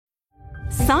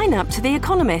Sign up to The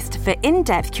Economist for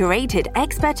in-depth curated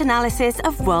expert analysis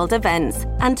of world events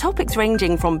and topics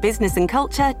ranging from business and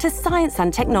culture to science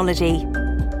and technology.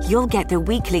 You'll get the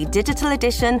weekly digital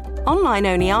edition,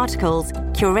 online-only articles,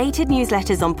 curated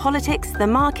newsletters on politics, the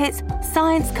markets,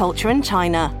 science, culture and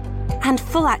China, and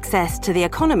full access to The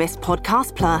Economist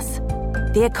Podcast Plus.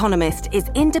 The Economist is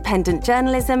independent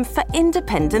journalism for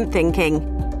independent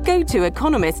thinking. Go to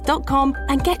economist.com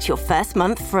and get your first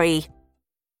month free.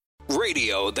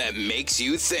 Radio that makes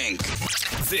you think.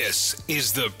 This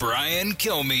is the Brian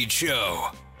Kilmeade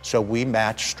Show. So we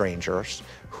match strangers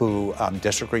who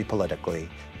disagree politically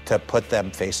to put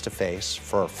them face to face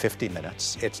for 50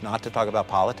 minutes. It's not to talk about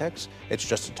politics, it's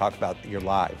just to talk about your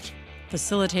lives.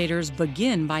 Facilitators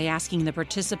begin by asking the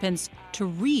participants to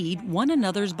read one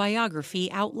another's biography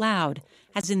out loud,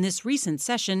 as in this recent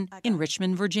session in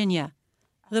Richmond, Virginia.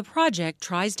 The project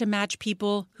tries to match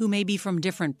people who may be from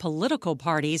different political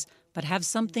parties but have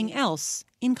something else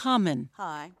in common.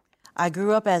 Hi. I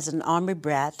grew up as an army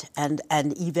brat and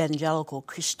an evangelical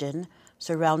Christian,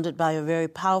 surrounded by a very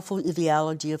powerful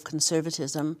ideology of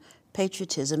conservatism,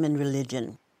 patriotism, and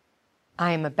religion.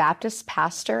 I am a Baptist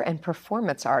pastor and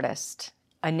performance artist,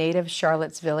 a native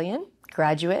Charlottesvillian,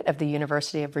 graduate of the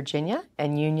University of Virginia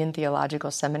and Union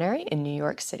Theological Seminary in New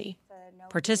York City.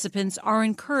 Participants are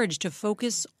encouraged to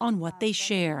focus on what they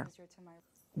share.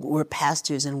 We're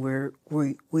pastors and we're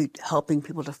helping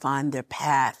people to find their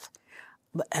path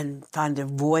and find their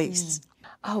voice.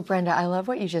 Oh, Brenda, I love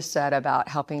what you just said about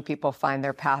helping people find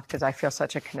their path because I feel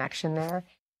such a connection there.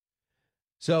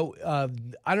 So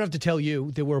I don't have to tell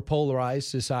you that we're a polarized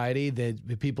society,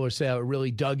 that people are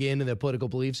really dug in their political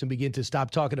beliefs and begin to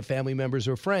stop talking to family members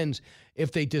or friends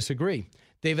if they disagree.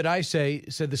 David Isay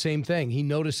said the same thing. He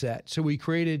noticed that. So we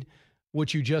created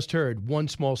what you just heard, One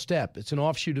Small Step. It's an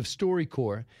offshoot of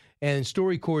StoryCorps. And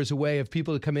StoryCorps is a way of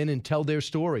people to come in and tell their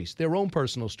stories, their own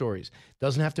personal stories.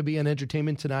 Doesn't have to be on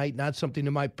Entertainment Tonight, not something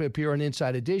that might appear on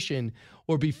Inside Edition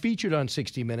or be featured on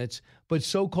 60 Minutes, but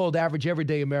so-called average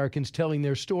everyday Americans telling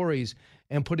their stories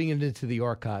and putting it into the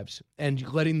archives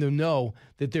and letting them know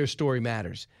that their story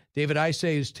matters. David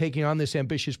Isay is taking on this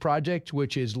ambitious project,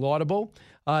 which is laudable.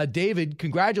 David,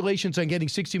 congratulations on getting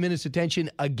 60 Minutes attention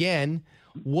again.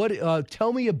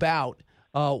 Tell me about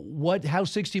how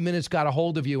 60 Minutes got a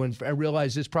hold of you and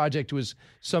realized this project was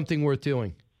something worth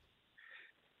doing.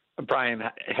 Brian,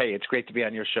 hey, it's great to be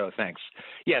on your show. Thanks.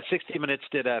 Yeah, 60 Minutes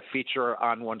did a feature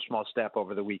on One Small Step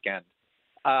over the weekend.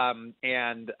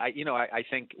 And I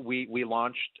think we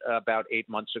launched about 8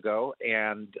 months ago,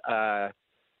 and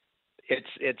it's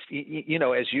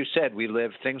as you said,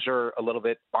 things are a little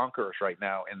bit bonkers right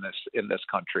now in this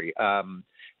country.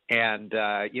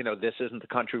 This isn't the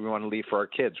country we want to leave for our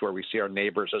kids, where we see our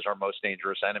neighbors as our most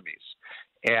dangerous enemies.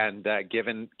 And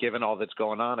given all that's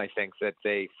going on, I think that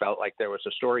they felt like there was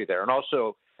a story there. And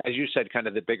also, as you said, kind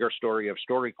of the bigger story of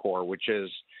StoryCorps, which is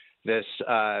this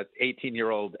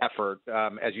 18-year-old effort,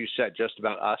 as you said, just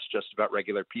about us, just about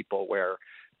regular people, where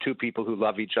two people who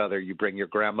love each other, you bring your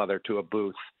grandmother to a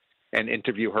booth and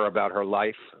interview her about her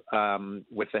life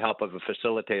with the help of a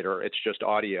facilitator. It's just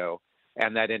audio.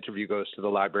 And that interview goes to the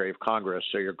Library of Congress,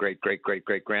 so your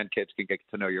great-great-great-great-grandkids can get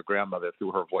to know your grandmother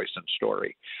through her voice and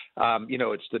story.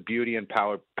 It's the beauty and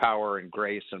power and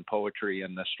grace and poetry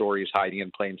and the stories hiding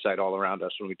in plain sight all around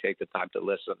us when we take the time to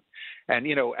listen. And,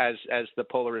 as the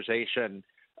polarization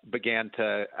began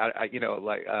to,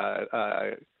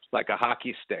 like a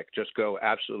hockey stick, just go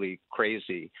absolutely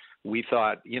crazy, we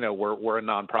thought, we're a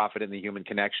nonprofit in the human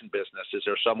connection business. Is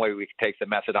there some way we could take the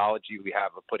methodology we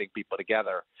have of putting people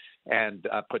together and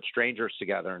put strangers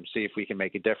together and see if we can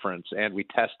make a difference? And we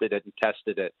tested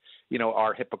it.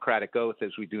 Our Hippocratic oath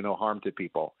is we do no harm to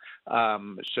people.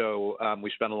 So we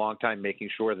spent a long time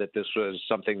making sure that this was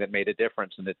something that made a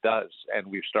difference, and it does. And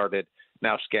we've started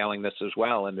now scaling this as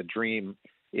well. And the dream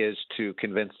is to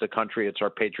convince the country it's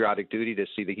our patriotic duty to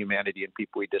see the humanity in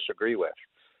people we disagree with.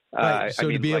 Right. So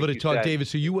to be able to talk, said, David,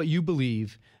 so what you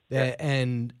believe, that,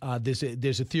 and there's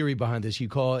a theory behind this.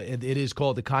 It is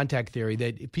called the contact theory,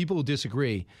 that if people who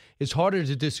disagree, it's harder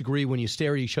to disagree when you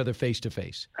stare at each other face to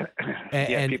face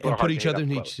and put each other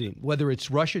in each scene. Whether it's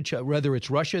Russia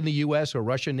and the U.S. or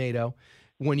Russia and NATO,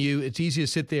 it's easy to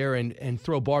sit there and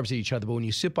throw barbs at each other, but when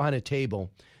you sit behind a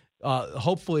table,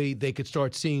 hopefully they could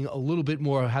start seeing a little bit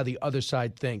more of how the other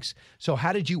side thinks. So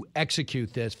how did you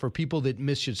execute this for people that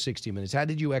missed your 60 Minutes? How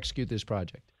did you execute this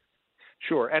project?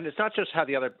 Sure. And it's not just how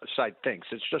the other side thinks.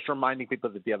 It's just reminding people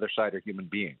that the other side are human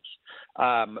beings,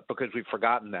 because we've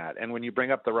forgotten that. And when you bring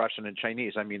up the Russian and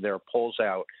Chinese, there are polls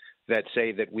out that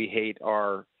say that we hate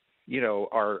our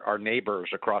our neighbors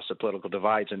across the political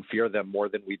divides and fear them more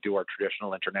than we do our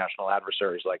traditional international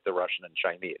adversaries like the Russian and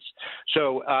Chinese.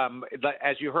 So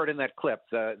as you heard in that clip,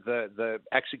 the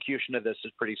execution of this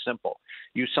is pretty simple.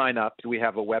 You sign up. We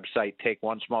have a website,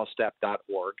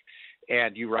 takeonesmallstep.org,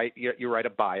 and you write a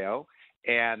bio.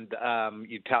 And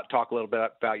you talk a little bit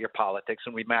about your politics,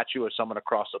 and we match you with someone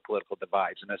across the political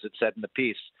divides. And as it said in the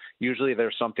piece, usually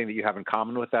there's something that you have in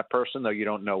common with that person, though you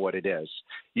don't know what it is.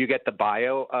 You get the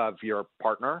bio of your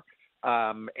partner,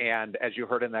 and as you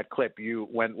heard in that clip,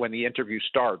 when the interview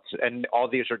starts, and all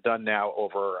these are done now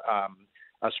over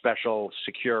a special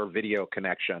secure video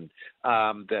connection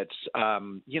that's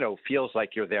feels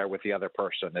like you're there with the other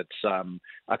person. It's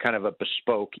a kind of a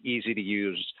bespoke, easy to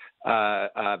use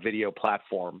video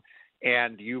platform.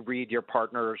 And you read your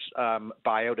partner's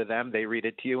bio to them, they read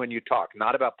it to you, and you talk,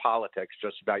 not about politics,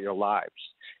 just about your lives.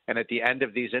 And at the end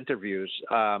of these interviews,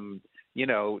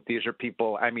 these are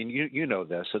people, I mean, you know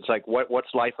this. It's like,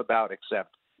 what's life about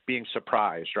except being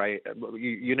surprised, right?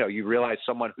 You realize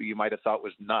someone who you might have thought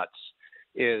was nuts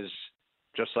is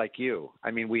just like you.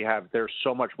 I mean, there's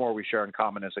so much more we share in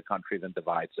common as a country than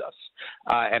divides us.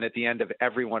 And at the end of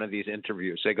every one of these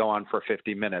interviews, they go on for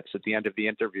 50 minutes. At the end of the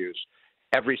interviews,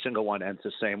 every single one ends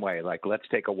the same way. Like, let's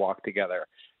take a walk together.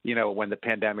 When the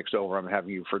pandemic's over, I'm having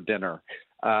you for dinner.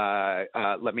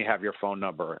 Let me have your phone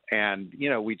number. And,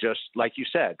 we just, like you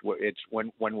said, it's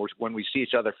when we see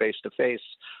each other face to face,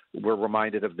 we're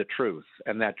reminded of the truth.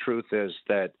 And that truth is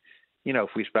that, if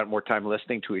we spent more time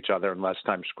listening to each other and less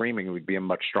time screaming, we'd be a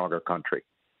much stronger country.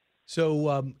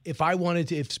 So if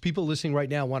people listening right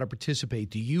now want to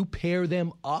participate, do you pair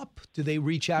them up? Do they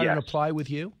reach out and apply with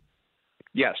you?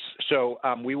 Yes. So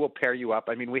we will pair you up.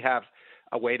 I mean, we have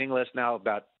a waiting list now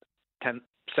about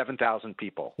 7,000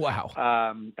 people.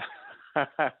 Wow.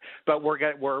 But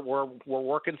we're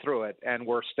working through it, and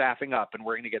we're staffing up, and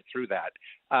we're going to get through that.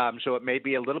 So it may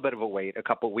be a little bit of a wait, a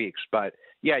couple of weeks, but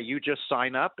yeah, you just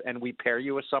sign up, and we pair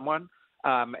you with someone.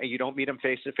 And you don't meet them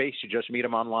face to face; you just meet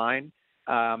them online,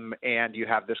 and you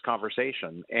have this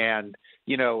conversation. And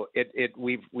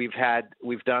we've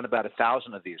done about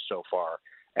 1,000 of these so far,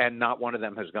 and not one of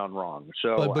them has gone wrong.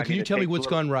 So, but can you tell me what's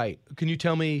gone right? Can you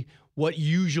tell me what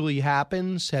usually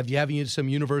happens? Have you some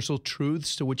universal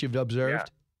truths to what you've observed? Yeah.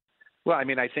 Well, I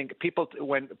mean, I think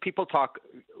when people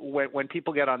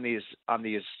get on these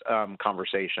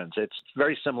conversations, it's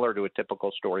very similar to a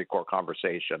typical StoryCorps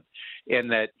conversation, in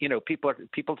that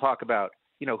people talk about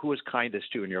who was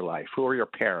kindest to you in your life, who are your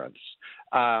parents.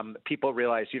 People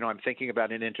realize I'm thinking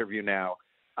about an interview now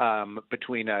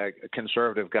between a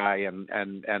conservative guy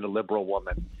and a liberal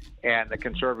woman, and the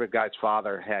conservative guy's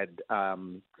father had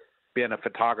been a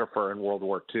photographer in World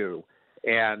War II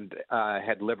and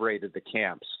had liberated the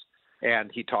camps.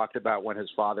 And he talked about when his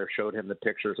father showed him the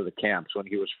pictures of the camps when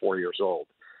he was 4 years old.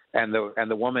 And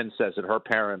the woman says that her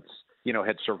parents,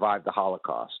 had survived the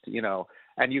Holocaust,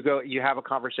 and you have a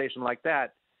conversation like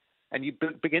that, and you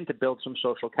begin to build some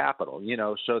social capital,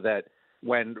 so that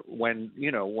when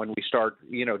we start,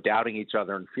 doubting each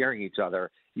other and fearing each other,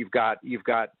 you've got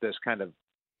this kind of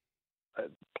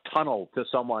tunnel to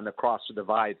someone across the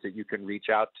divides that you can reach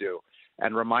out to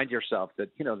and remind yourself that,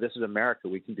 this is America.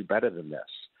 We can do better than this.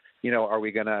 Are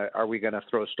we gonna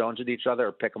throw stones at each other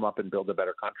or pick them up and build a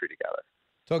better country together?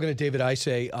 Talking to David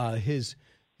Isay, his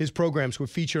programs were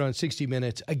featured on 60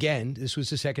 Minutes. Again, this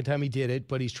was the second time he did it,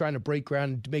 but he's trying to break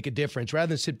ground and make a difference. Rather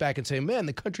than sit back and say, man,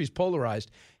 the country's polarized,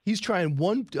 he's trying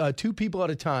two people at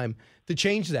a time to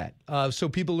change that so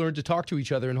people learn to talk to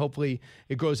each other, and hopefully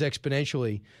it grows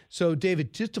exponentially. So,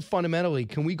 David, just to fundamentally,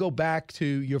 can we go back to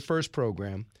your first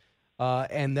program,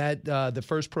 and that the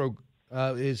first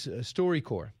is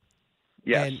StoryCorps?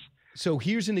 Yes. And so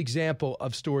here's an example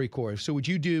of StoryCorps. So what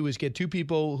you do is get two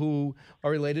people who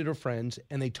are related or friends,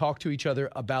 and they talk to each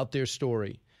other about their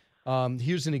story.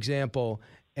 Here's an example,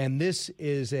 and this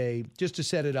is just to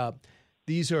set it up,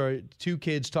 these are two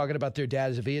kids talking about their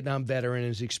dad as a Vietnam veteran and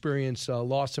his experience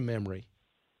loss of memory.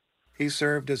 He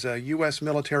served as a U.S.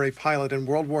 military pilot in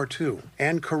World War II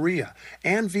and Korea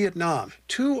and Vietnam.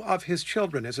 Two of his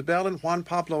children, Isabel and Juan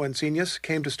Pablo Encinas,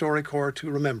 came to StoryCorps to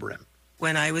remember him.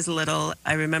 When I was little,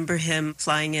 I remember him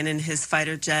flying in his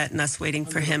fighter jet and us waiting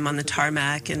for him on the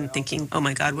tarmac and thinking, oh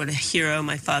my God, what a hero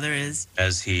my father is.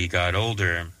 As he got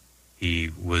older, he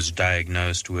was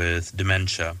diagnosed with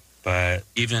dementia. But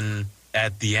even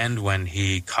at the end, when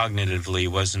he cognitively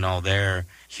wasn't all there,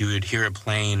 he would hear a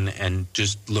plane and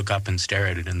just look up and stare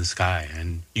at it in the sky.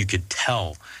 And you could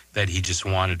tell that he just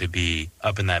wanted to be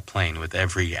up in that plane with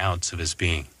every ounce of his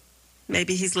being.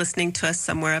 Maybe he's listening to us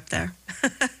somewhere up there.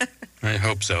 I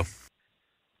hope so.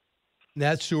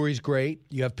 That story's great.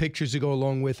 You have pictures to go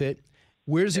along with it.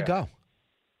 Where does it go?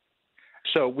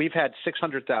 So we've had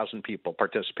 600,000 people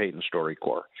participate in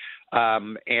StoryCorps,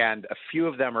 and a few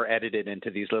of them are edited into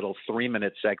these little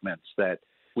 3-minute segments that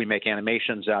we make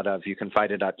animations out of. You can find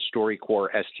it at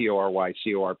StoryCorps,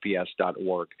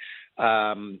 StoryCorps.org.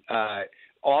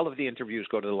 All of the interviews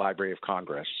go to the Library of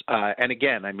Congress. And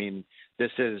again, I mean,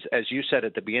 this is, as you said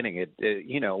at the beginning,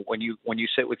 when you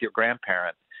sit with your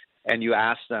grandparent and you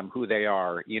ask them who they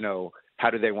are, how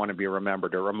do they want to be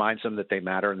remembered? It reminds them that they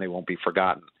matter and they won't be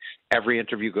forgotten. Every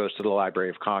interview goes to the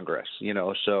Library of Congress,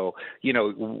 so,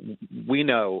 we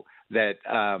know that,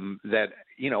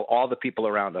 all the people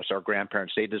around us, our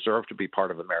grandparents, they deserve to be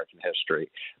part of American history.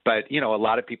 But, a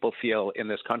lot of people feel in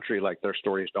this country like their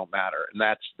stories don't matter. And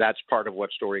that's part of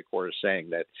what StoryCorps is saying,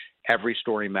 that every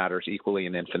story matters equally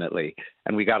and infinitely.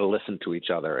 And we got to listen to each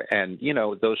other. And,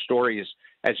 those stories,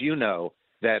 as you know,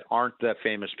 that aren't the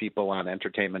famous people on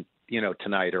Entertainment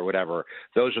Tonight or whatever,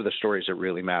 those are the stories that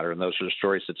really matter, and those are the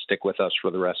stories that stick with us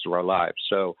for the rest of our lives.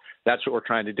 So that's what we're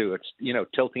trying to do. It's,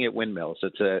 tilting at windmills.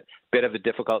 It's a bit of a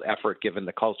difficult effort given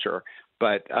the culture,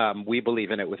 but we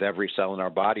believe in it with every cell in our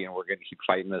body, and we're going to keep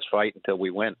fighting this fight until we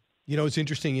win. What's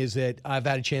interesting is that I've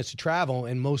had a chance to travel,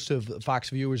 and most of Fox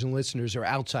viewers and listeners are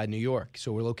outside New York.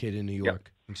 So we're located in New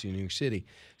York, New York City.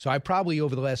 So I probably,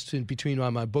 over the last, between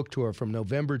on my book tour from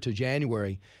November to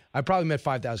January, I probably met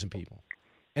 5,000 people.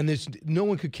 And there's no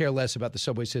one could care less about the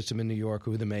subway system in New York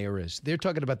or who the mayor is. They're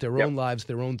talking about their own lives,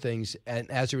 their own things, and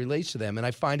as it relates to them. And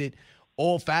I find it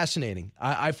all fascinating.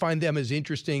 I find them as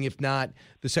interesting, if not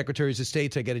the secretaries of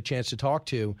states I get a chance to talk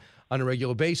to on a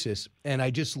regular basis. And I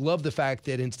just love the fact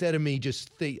that instead of me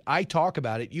I talk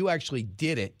about it, you actually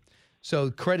did it.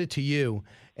 So credit to you.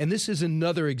 And this is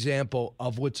another example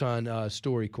of what's on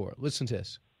StoryCorps. Listen to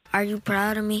this. Are you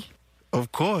proud of me?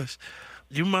 Of course.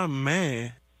 You my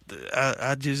man.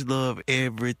 I just love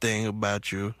everything about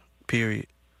you, period.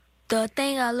 The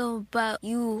thing I love about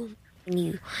you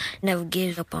never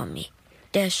give up on me.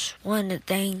 That's one of the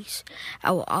things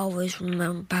I will always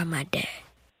remember about my dad.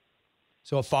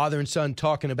 So a father and son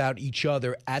talking about each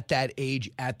other at that age,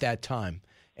 at that time.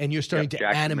 And you're starting to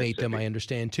Jackson, animate them, I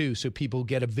understand, too, so people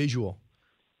get a visual.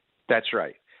 That's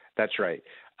right.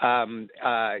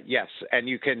 Yes, and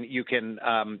you can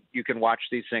watch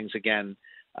these things again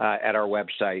at our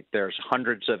website. There's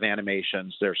hundreds of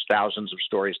animations. There's thousands of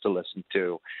stories to listen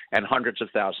to, and hundreds of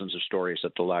thousands of stories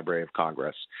at the Library of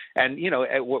Congress. And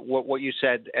what you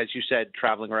said, as you said,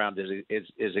 traveling around is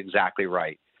exactly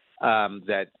right.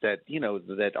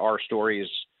 That our stories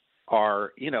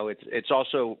are, it's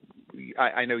also,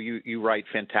 I know you write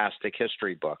fantastic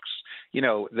history books.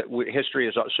 History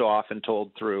is so often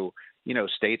told through,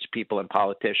 statespeople and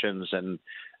politicians, and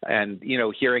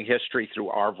hearing history through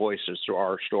our voices, through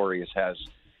our stories has,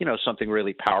 something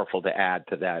really powerful to add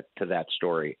to that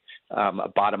story, a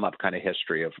bottom-up kind of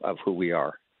history of who we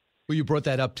are. Well, you brought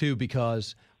that up, too,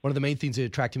 because one of the main things that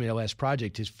attracted me to the last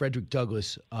project is Frederick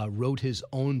Douglass wrote his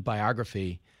own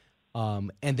biography,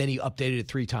 and then he updated it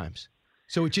 3 times.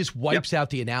 So it just wipes out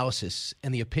the analysis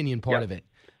and the opinion part of it.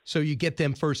 So you get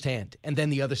them firsthand, and then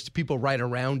the other people right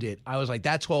around it. I was like,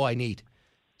 that's all I need.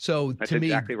 So that's to me,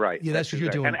 exactly right. Yeah, that's what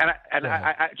you're doing. And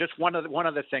I just one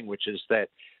other thing, which is that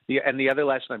the other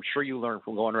lesson I'm sure you learned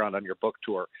from going around on your book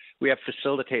tour. We have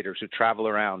facilitators who travel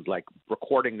around, like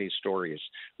recording these stories,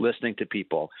 listening to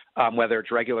people, whether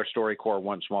it's regular StoryCorps,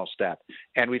 One Small Step,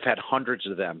 and we've had hundreds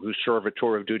of them who serve a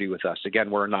tour of duty with us. Again,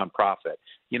 we're a nonprofit,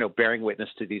 bearing witness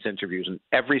to these interviews, and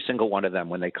every single one of them,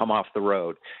 when they come off the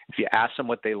road, if you ask them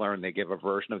what they learned, they give a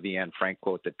version of the Anne Frank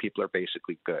quote that people are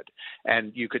basically good.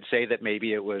 And you could say that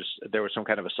maybe there was some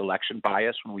kind of a selection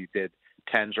bias when we did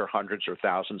tens or hundreds or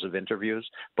thousands of interviews,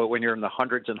 but when you're in the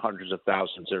hundreds and hundreds of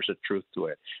thousands, there's a truth to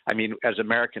it. I mean, as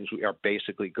Americans, we are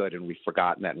basically good, and we've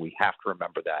forgotten that, and we have to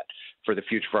remember that for the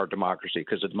future of our democracy,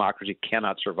 because a democracy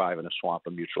cannot survive in a swamp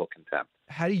of mutual contempt.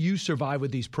 How do you survive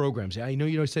with these programs? I know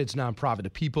you say it's nonprofit. Do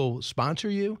people sponsor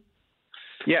you?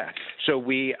 Yeah. So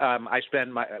we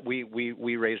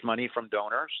raise money from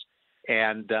donors.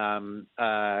 And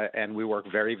we work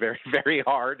very, very, very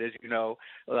hard, as you know,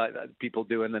 people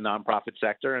do in the nonprofit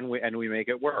sector, and we make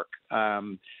it work.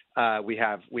 We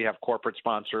have corporate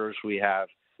sponsors, we have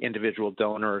individual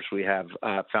donors, we have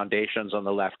foundations on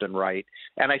the left and right,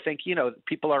 and I think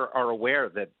people are aware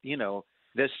that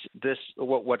this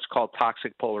what's called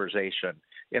toxic polarization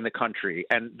in the country,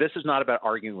 and this is not about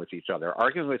arguing with each other.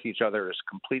 Arguing with each other is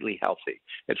completely healthy.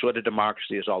 It's what a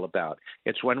democracy is all about.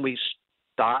 It's when we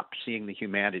stop seeing the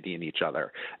humanity in each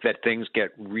other that things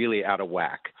get really out of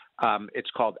whack. It's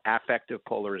called affective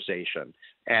polarization.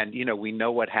 And, we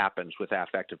know what happens with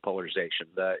affective polarization.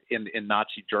 In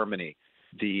Nazi Germany,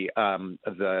 Nazis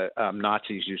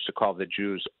used to call the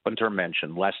Jews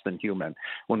Untermenschen, less than human.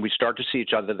 When we start to see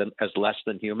each other as less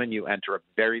than human, you enter a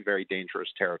very, very dangerous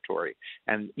territory.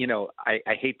 And,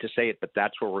 I hate to say it, but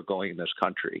that's where we're going in this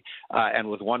country. And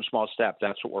with one small step,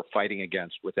 that's what we're fighting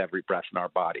against with every breath in our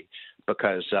body,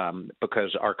 because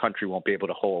our country won't be able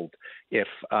to hold if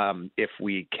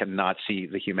we cannot see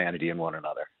the humanity in one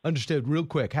another. Understood. Real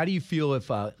quick, how do you feel if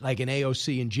like an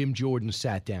AOC and Jim Jordan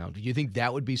sat down? Do you think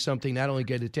that would be something not only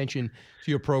get attention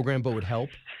to your program but would help?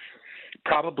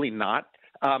 Probably not.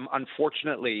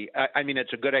 Unfortunately,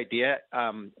 it's a good idea,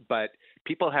 but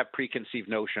people have preconceived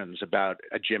notions about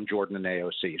Jim Jordan and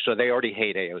AOC. So they already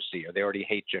hate AOC or they already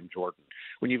hate Jim Jordan.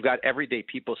 When you've got everyday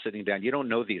people sitting down, you don't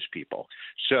know these people.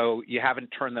 So you haven't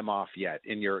turned them off yet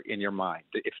in your mind.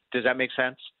 Does that make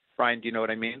sense? Brian, do you know what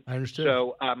I mean? I understood.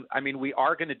 So, we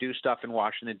are going to do stuff in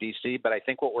Washington, D.C., but I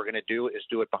think what we're going to do is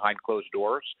do it behind closed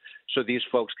doors so these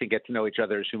folks can get to know each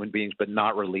other as human beings but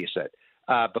not release it.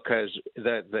 Because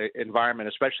the environment,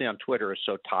 especially on Twitter, is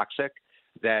so toxic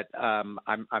that I'm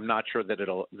not sure that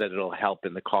it'll help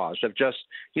in the cause of just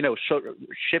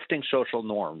shifting social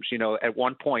norms. At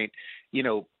one point,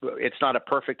 it's not a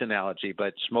perfect analogy,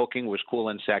 but smoking was cool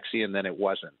and sexy, and then it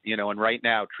wasn't. And right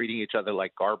now, treating each other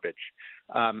like garbage,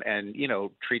 and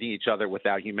treating each other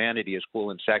without humanity is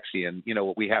cool and sexy. And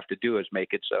what we have to do is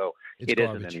make it so it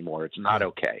isn't anymore. It's not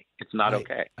okay. It's not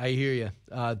okay. I hear you,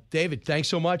 David. Thanks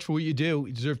so much for what you do.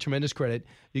 You deserve tremendous credit.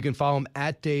 You can follow him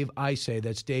at Dave Isay.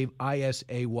 That's Dave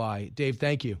Isay. Dave,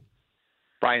 thank you.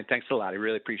 Brian, thanks a lot. I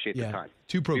really appreciate the time.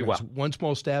 Two programs, One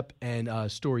Small Step and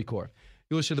StoryCorps.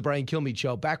 You listen to the Brian Kilmeade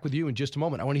Show. Back with you in just a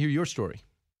moment. I want to hear your story.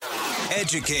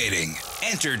 Educating,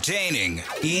 entertaining,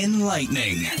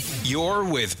 enlightening. You're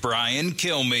with Brian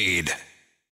Kilmeade.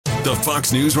 The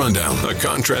Fox News Rundown, a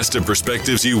contrast of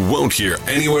perspectives you won't hear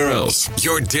anywhere else.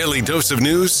 Your daily dose of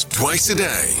news twice a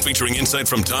day, featuring insight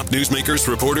from top newsmakers,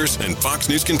 reporters, and Fox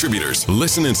News contributors.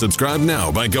 Listen and subscribe now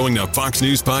by going to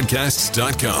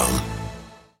foxnewspodcasts.com.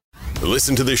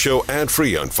 Listen to the show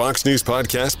ad-free on Fox News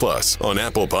Podcast Plus, on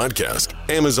Apple Podcast,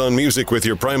 Amazon Music with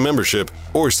your Prime membership,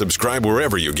 or subscribe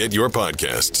wherever you get your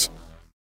podcasts.